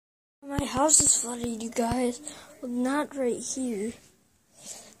My house is flooded, you guys. Well, not right here.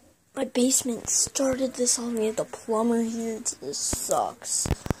 My basement started this on me. The plumber here. This sucks.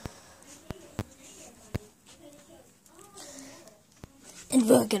 And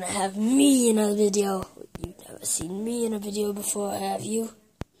we're gonna have me in a video. You've never seen me in a video before, have you?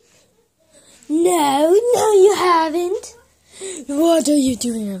 No, you haven't. What are you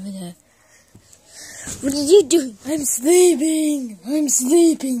doing over there? What are you doing? I'm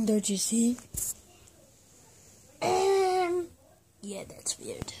sleeping. Don't you see? Yeah, that's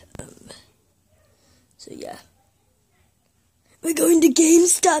weird. So yeah. We're going to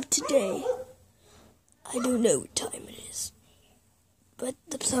GameStop today. I don't know what time it is. But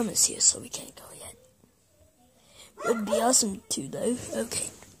the plumber is here, so we can't go yet. Would be awesome too, though. Okay.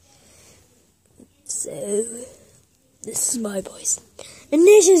 So, this is my voice. And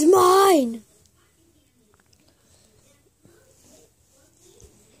this is mine!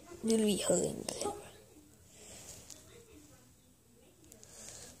 Literally holding the camera.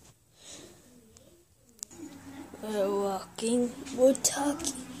 We're walking, we're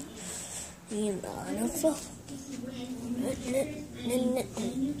talking. And on a phone.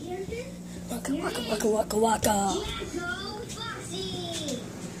 Waka waka waka waka waka.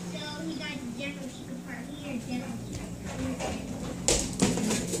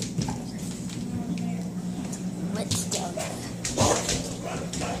 What's down there?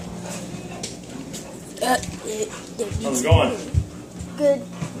 How's it going? Good.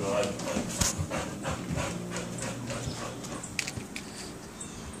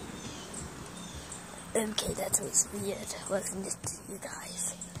 Okay, that was weird, wasn't it, you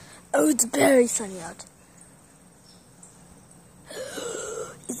guys? Oh, it's very sunny out.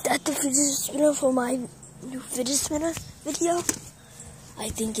 Is that the fidget spinner for my new fidget spinner video? I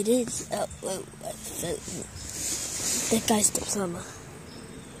think it is. Oh, whoa, that guy's the plumber.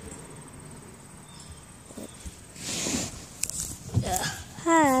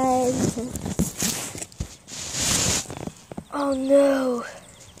 Hi. Oh no.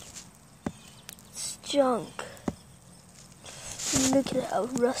 Junk. Look at how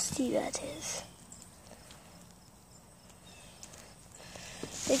rusty that is.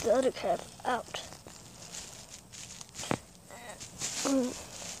 Take the other crap out.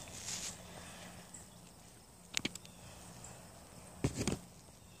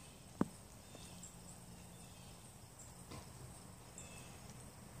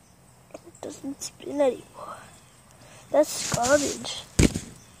 It doesn't spin anymore. That's garbage.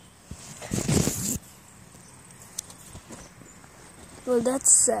 Well,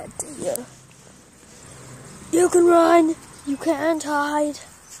 that's sad to hear. You can run, you can't hide.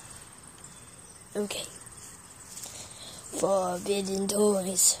 Okay. Forbidden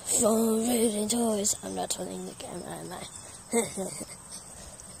toys, forbidden toys. I'm not turning the camera, am I?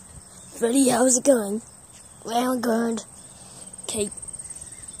 Freddy, how's it going? Well, good. Okay.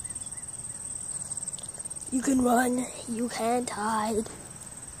 You can run, you can't hide.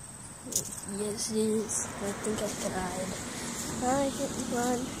 Yes, it is. I think I can hide. I can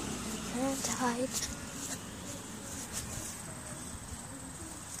run, can't hide.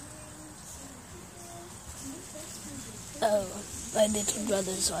 Oh, my little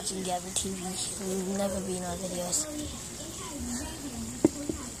brother's watching Gabby TV. He'll never be in our videos.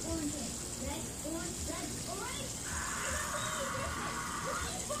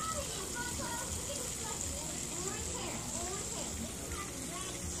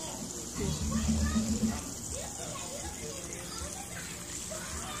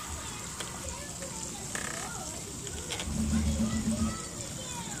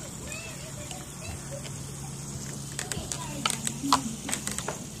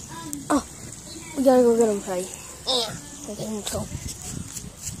 We gotta go get him, Freddy. Yeah. Okay, let's go.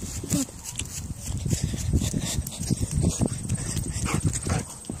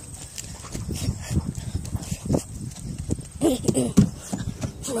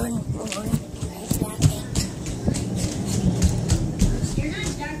 Run. You're not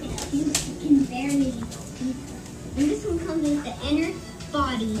dark enough. You can barely see. And this one comes with the inner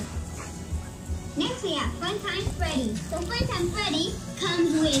body. Next we have Funtime Freddy. So Funtime Freddy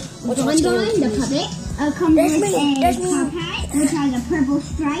comes with Bon the puppet, comes with a top hat, which has a purple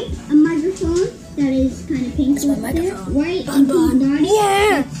stripe, a microphone that is kind of pink with white and pink body,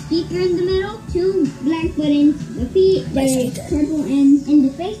 a speaker in the middle, two black buttons, the feet, the purple and the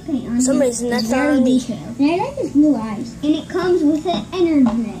face paint on it. For some reason that's very detailed. And I like his blue eyes. And it comes with an inner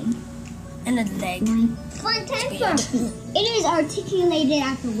leg. And a leg. Funtime Foxy. It is articulated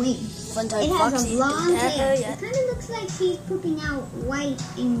at the waist. Funtime It has Foxy. a long tail. Yeah. It kind of looks like she's pooping out white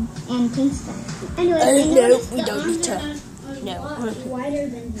and pink stuff. Anyway, No, we don't need to No. Wider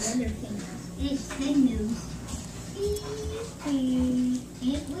than the other fingers. And its head moves.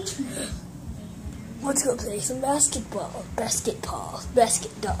 Let's go play some basketball. Basketball.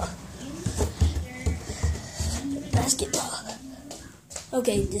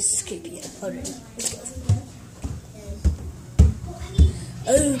 Okay, this is creepy. Alright, let's go.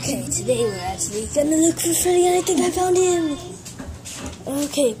 Okay, today we're actually gonna look for Freddy, and I think I found him.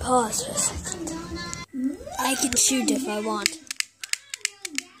 Okay, pause for a second. I can shoot if I want.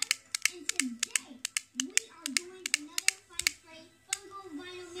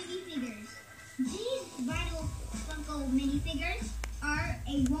 These Vinyl Funko minifigures are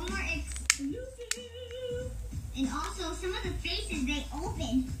a Walmart exclusive. And also, some of the faces they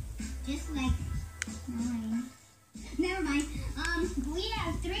open, just like, never mind. We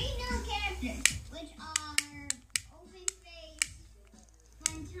have 3 new characters, which are Open Face,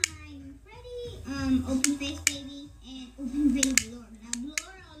 Funtime Freddy, Open Face Baby, and Open Face Blora. Now,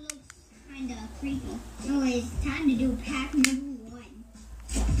 Blora looks kind of creepy. So it's time to do pack number 1.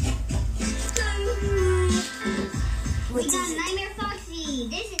 We got Nightmare Foxy.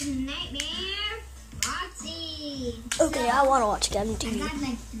 This is Nightmare Foxy. Okay, I want to watch Gavin TV. I got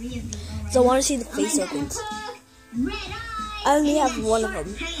like 3 of these already. So I want to see the face opens. Red eyes. I only have one of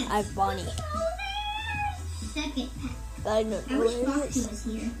them. I have Bonnie. Second pack. I don't know I wish where it Foxy is. was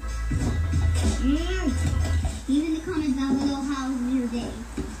here. Leave in the comments down below how was your day.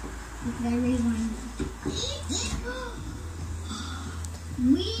 Because I really want to know.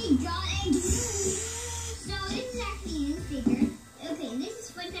 We got a new. So this is actually a new figure. Okay, this is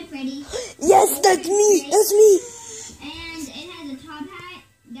Funtime Freddy. Yes, that's me. That's me. And it has a top hat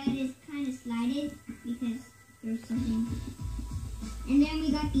that is kind of slided because there's something. And then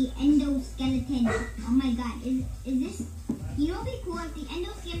we got the endoskeleton. Oh my god, is this? You know, it'd be cool if the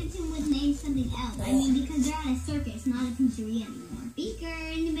endoskeleton was named something else. I mean, because they're at a circus, not a pizzeria anymore. Speaker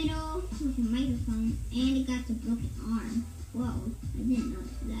in the middle with a microphone, and it got the broken arm. Whoa, I didn't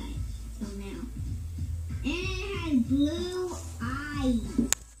notice that till now. And it has blue eyes.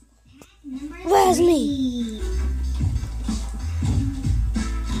 Pack number 3. Where's me?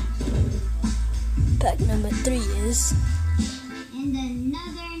 Pack number 3 is And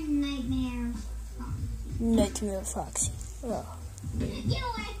another Nightmare Foxy. Nightmare Foxy. Oh. You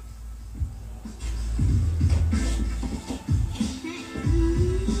know what?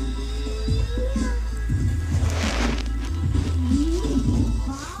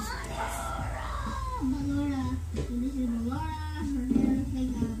 Ballora. So this is Ballora. Her hair looks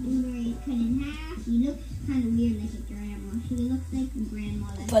like a blueberry cut in half. She looks kind of weird like a grandma. She looks like a grandma.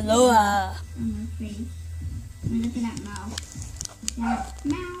 Ballora. On her face. And look at that mouth. That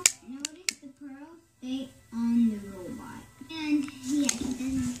mouth. Notice the pearls stay on the robot. And yeah, she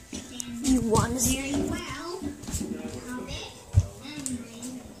doesn't stand You want to see? very well.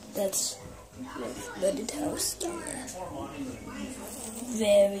 That's the flooded house down there.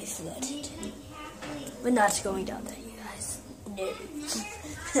 Very flooded. We're not going down there, you guys. No. There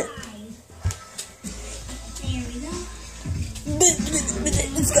we go.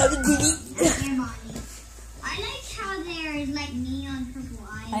 It's gotta be. Their body. I like how there's like neon purple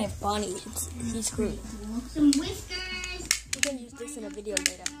eyes. I have Bonnie. He's cool. Some whiskers. We can use this in a video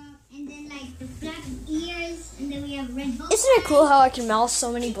later. And then like the black ears. And then we have red bow. Isn't it cool how I can mouth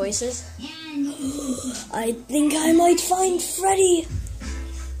so many voices? And I think I might find Freddy.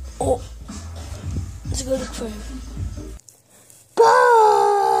 Oh. Let's go look for him.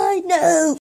 Bye! No!